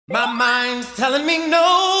My mind's telling me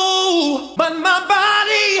no, but my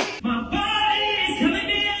body's telling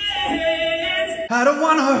me yes. I don't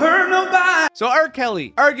want to hurt nobody. So R.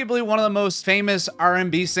 Kelly, arguably one of the most famous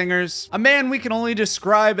R&B singers, a man we can only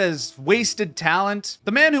describe as wasted talent,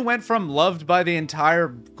 the man who went from loved by the entire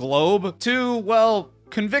globe to, well,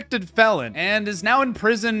 convicted felon, and is now in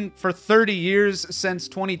prison for 30 years since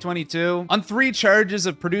 2022 on 3 charges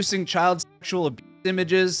of producing child sexual abuse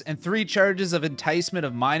images and 3 charges of enticement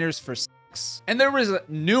of minors for sex. And there was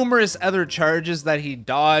numerous other charges that he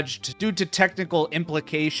dodged due to technical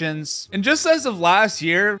implications. And just as of last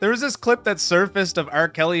year, there was this clip that surfaced of R.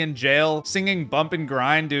 Kelly in jail singing Bump and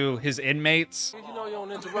Grind to his inmates. You know you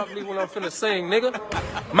don't interrupt me when I'm finna sing, nigga.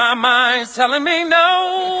 My mind's telling me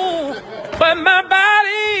no, but my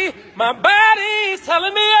body's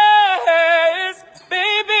telling me yes,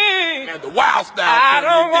 baby. And the wild style. I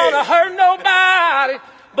don't wanna hurt nobody,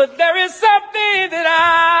 but there is something that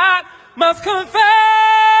I must confess.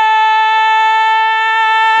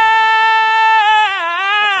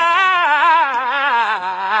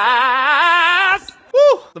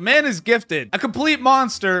 The man is gifted, a complete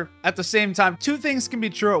monster at the same time. 2 things can be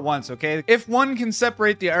true at once, okay? If one can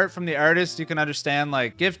separate the art from the artist, you can understand,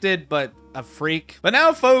 like, gifted, but a freak. But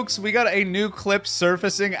now, folks, we got a new clip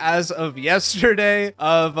surfacing as of yesterday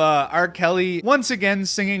of R. Kelly once again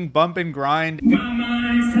singing Bump and Grind. My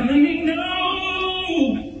mind's telling me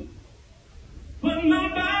no, but my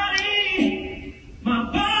body's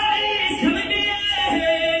telling me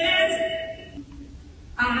yes.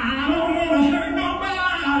 I don't want to hurt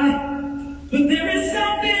nobody, but there is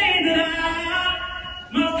something that I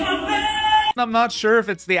must confess. I'm not sure if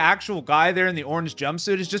it's the actual guy there in the orange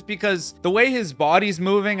jumpsuit. It's just because the way his body's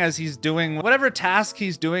moving as he's doing whatever task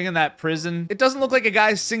he's doing in that prison, it doesn't look like a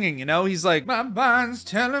guy singing, you know? He's like, my mind's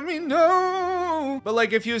telling me no. But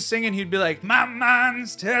like if he was singing, he'd be like, my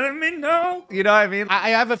mind's telling me no. You know what I mean? I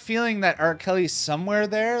have a feeling that R. Kelly's somewhere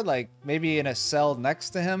there, like maybe in a cell next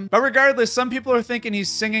to him. But regardless, some people are thinking he's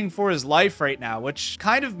singing for his life right now, which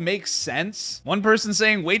kind of makes sense. One person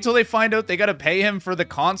saying, wait till they find out they gotta pay him for the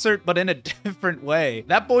concert, but in a different way.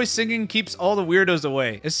 That boy singing keeps all the weirdos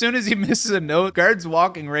away. As soon as he misses a note, guards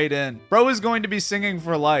walking right in. Bro is going to be singing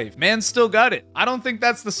for life. Man still got it. I don't think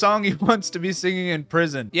that's the song he wants to be singing in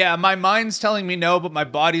prison. Yeah, my mind's telling me no, but my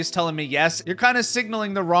body's telling me yes. You're kind of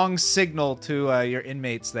signaling the wrong signal to your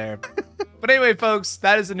inmates there. But anyway, folks,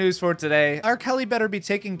 that is the news for today. R. Kelly better be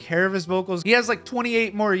taking care of his vocals. He has like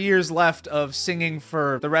 28 more years left of singing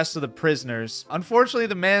for the rest of the prisoners. Unfortunately,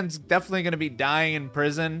 the man's definitely going to be dying in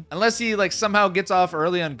prison unless he like somehow gets off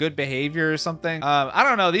early on good behavior or something. I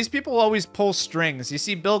don't know. These people always pull strings. You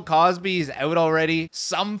see Bill Cosby, he's out already.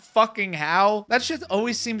 Some fucking how. That shit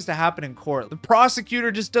always seems to happen in court. The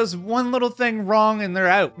prosecutor just does one little thing wrong and they're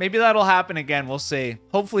out. Maybe that'll happen again. We'll see.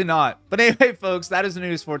 Hopefully not. But anyway, folks, that is the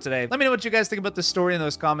news for today. Let me know what you guys think about the story in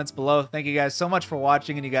those comments below. Thank you guys so much for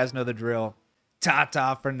watching, and you guys know the drill.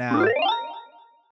 Ta-ta for now.